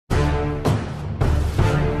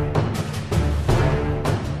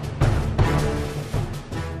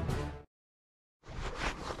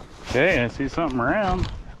Okay, I see something around.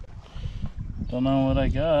 Don't know what I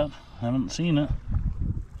got. Haven't seen it.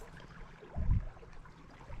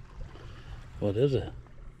 What is it?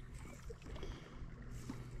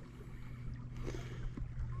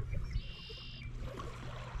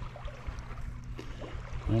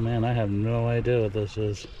 Oh man, I have no idea what this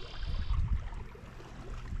is.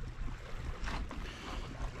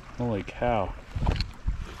 Holy cow.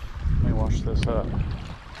 Let me wash this up.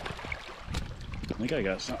 I think I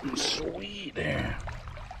got something sweet there.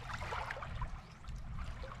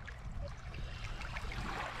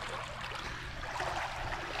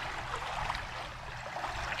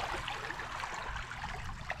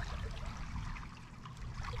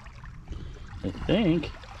 I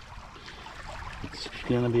think it's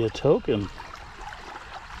gonna be a token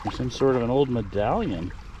or some sort of an old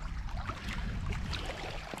medallion.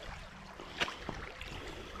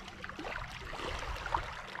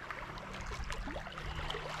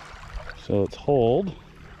 So it's hold.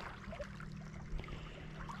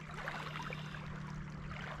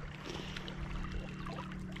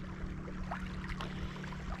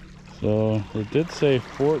 So it did say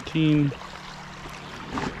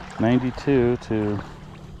 1492 to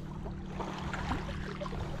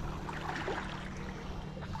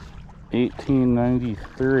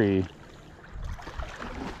 1893.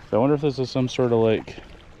 So I wonder if this is some sort of like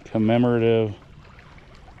commemorative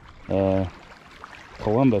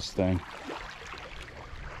Columbus thing.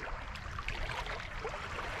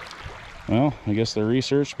 Well, I guess the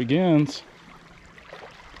research begins.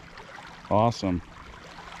 Awesome.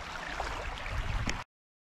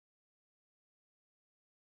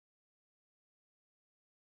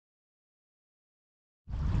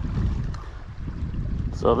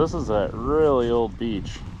 So this is that really old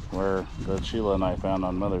beach where that Sheila and I found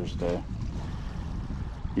on Mother's Day.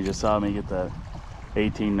 You just saw me get that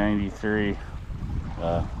 1893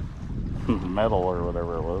 metal or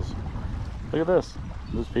whatever it was. Look at this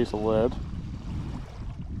piece of lead.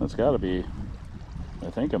 That's got to be, I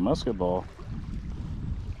think, a musket ball.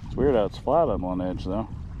 It's weird how it's flat on one edge though.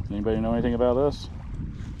 Anybody know anything about this?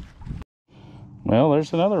 Well,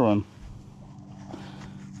 there's another one.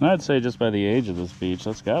 And I'd say just by the age of this beach,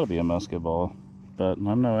 that's got to be a musket ball, but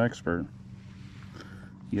I'm no expert.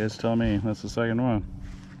 You guys tell me. That's the second one.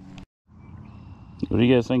 What do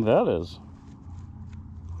you guys think that is?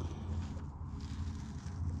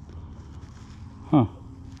 Huh.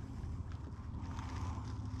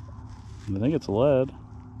 I think it's lead.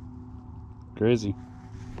 Crazy.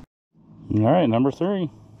 All right, number 3.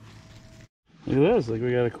 Look at this. Like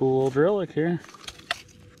we got a cool old relic here.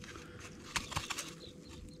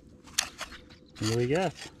 What do we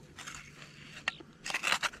got?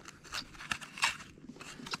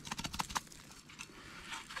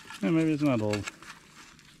 Yeah, maybe it's not old.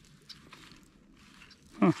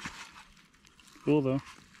 Huh. Cool though.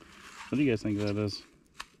 What do you guys think that is?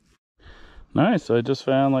 Nice. So I just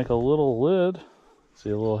found like a little lid. See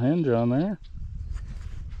a little hinge on there.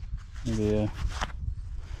 Maybe a, I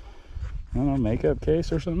don't know, makeup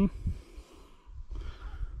case or something.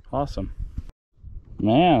 Awesome.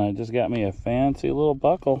 Man, I just got me a fancy little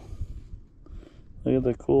buckle. Look at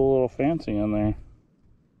the cool little fancy on there.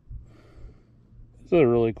 This is a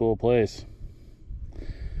really cool place.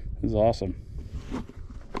 This is awesome. I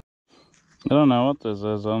don't know what this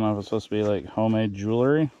is. I don't know if it's supposed to be like homemade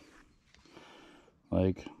jewelry.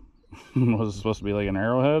 Like, was it supposed to be like an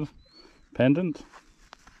arrowhead pendant?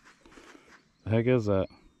 The heck is that?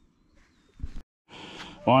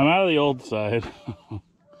 Well, I'm out of the old side.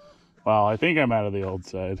 Well, I think I'm out of the old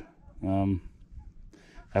side.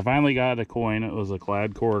 I finally got a coin. It was a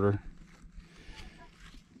clad quarter.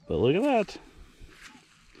 But look at that.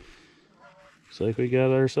 Looks like we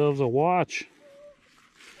got ourselves a watch.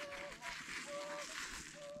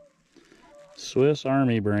 Swiss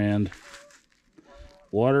Army brand.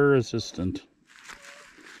 Water resistant.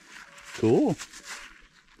 Cool.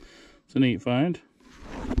 It's a neat find.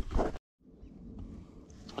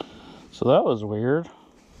 So that was weird.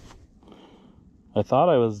 I thought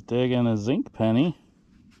I was digging a zinc penny,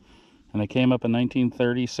 and it came up a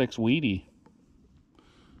 1936 Wheatie.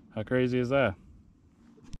 How crazy is that?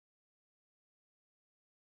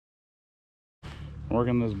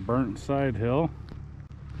 Working this burnt side hill.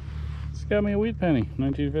 It's got me a wheat penny,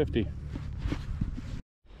 1950.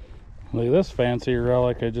 Look at this fancy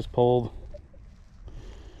relic I just pulled.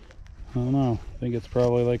 I don't know. I think it's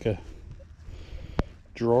probably like a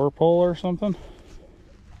drawer pull or something.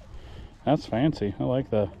 That's fancy. I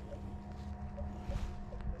like that.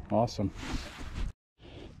 Awesome.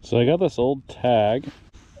 So I got this old tag.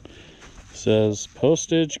 It says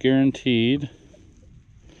postage guaranteed.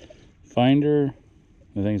 Finder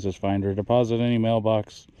I think it says finder. Deposit any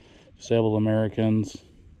mailbox. Disabled Americans.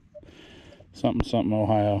 Something, something,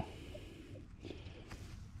 Ohio.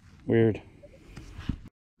 Weird.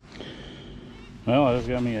 Well, I just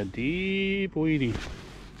got me a deep weedy.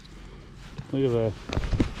 Look at that.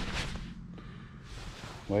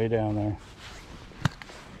 Way down there.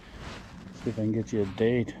 See if I can get you a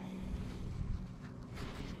date.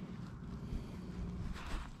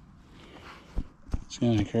 It's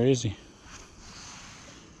kind of crazy.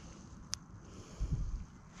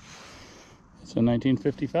 It's a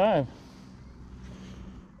 1955.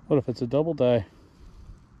 What if it's a double die?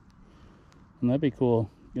 Wouldn't that be cool?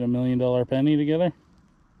 Get $1 million penny together?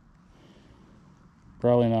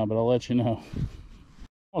 Probably not, but I'll let you know.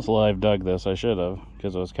 Almost live dug this. I should have,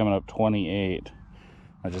 because it was coming up 28.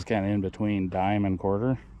 I just kind of in between dime and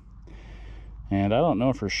quarter. And I don't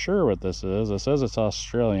know for sure what this is. It says it's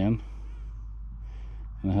Australian.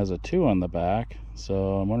 And it has a 2 on the back.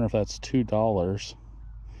 So I wonder if that's $2.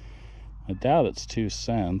 I doubt it's 2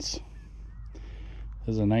 cents.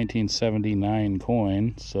 This is a 1979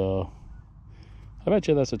 coin. So I bet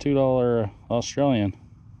you that's a $2 Australian.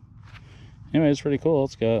 Anyway, it's pretty cool.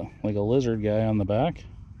 It's got like a lizard guy on the back.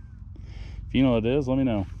 If you know what it is, let me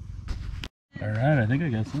know. Alright, I think I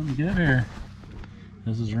got something good here.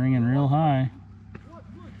 This is ringing real high.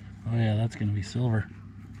 Oh yeah, that's gonna be silver.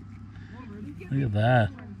 Look at that.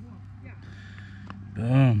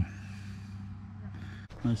 Boom.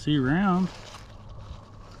 I see round.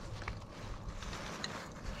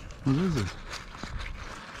 What is it?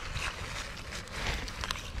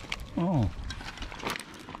 Oh.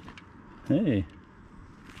 Hey.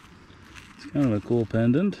 It's kind of a cool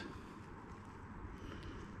pendant.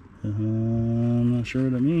 I'm not sure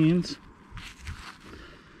what it means.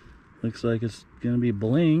 Looks like it's gonna be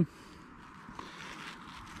bling.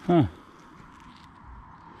 Huh.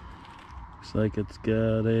 Looks like it's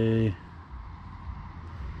got a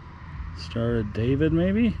Star of David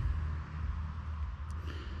maybe?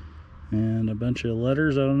 And a bunch of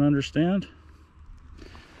letters I don't understand.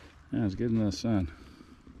 Yeah, it's good in the sun.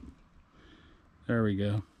 There we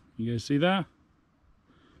go. You guys see that?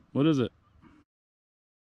 What is it?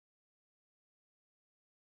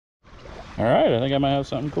 Alright, I think I might have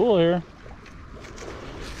something cool here.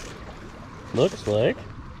 Looks like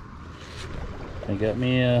I got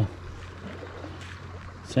me a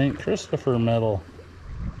St. Christopher medal,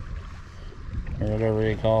 or whatever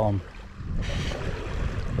you call them.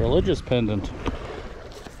 Religious pendant.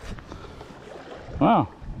 Wow.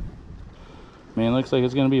 I mean, it looks like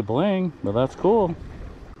it's going to be bling, but that's cool.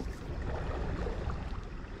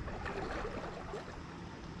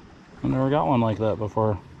 I never got one like that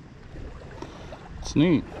before. It's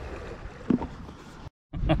neat.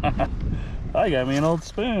 I got me an old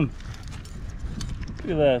spoon.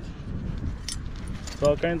 Look at that. It's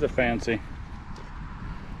all kinds of fancy.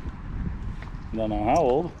 Don't know how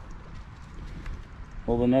old.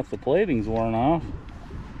 Old enough the plating's worn off.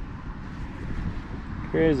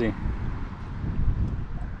 Crazy.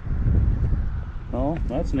 Oh,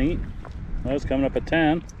 that's neat. That's coming up at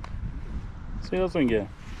 10. Let's see what else we can get.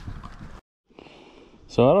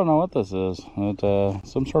 So I don't know what this is.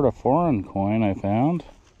 It's some sort of foreign coin I found.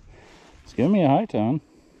 It's giving me a high tone.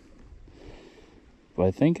 But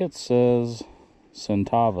I think it says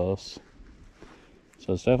centavos.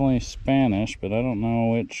 So it's definitely Spanish, but I don't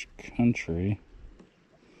know which country.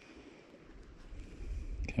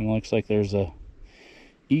 Kind of looks like there's a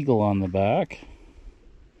eagle on the back.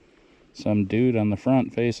 Some dude on the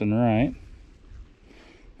front facing right.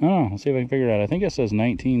 Oh, let's see if I can figure it out. I think it says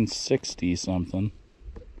 1960 something.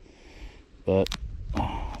 But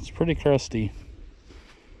it's pretty crusty.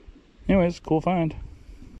 Anyways, cool find.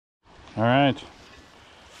 Alright.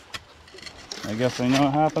 I guess I know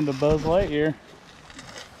what happened to Buzz Lightyear.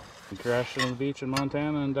 He crashed on the beach in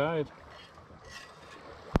Montana and died.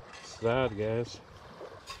 Sad, guys.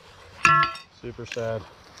 Super sad.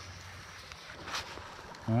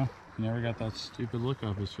 Well, he never got that stupid look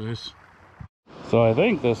off his face. So I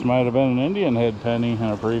think this might have been an Indian head penny in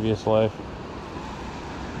a previous life.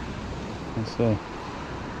 Let's see. Look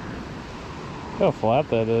how flat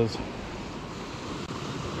that is.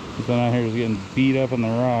 This one out here is getting beat up in the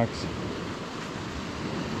rocks.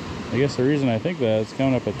 I guess the reason I think that it's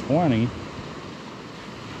coming up at 20,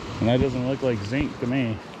 and that doesn't look like zinc to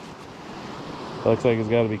me. It looks like it's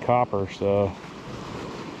got to be copper, so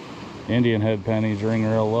Indian head pennies ring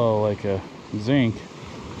real low like a zinc.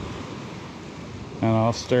 And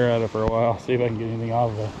I'll stare at it for a while, see if I can get anything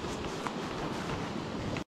off of it.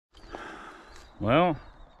 Well,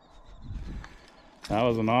 that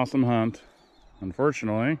was an awesome hunt.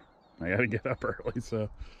 Unfortunately, I gotta get up early, so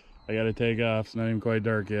I gotta take off. It's not even quite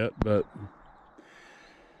dark yet, but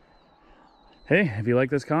hey, if you like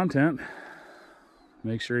this content,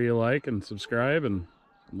 make sure you like and subscribe and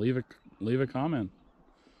leave a comment.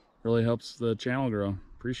 Really helps the channel grow.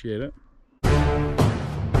 Appreciate it.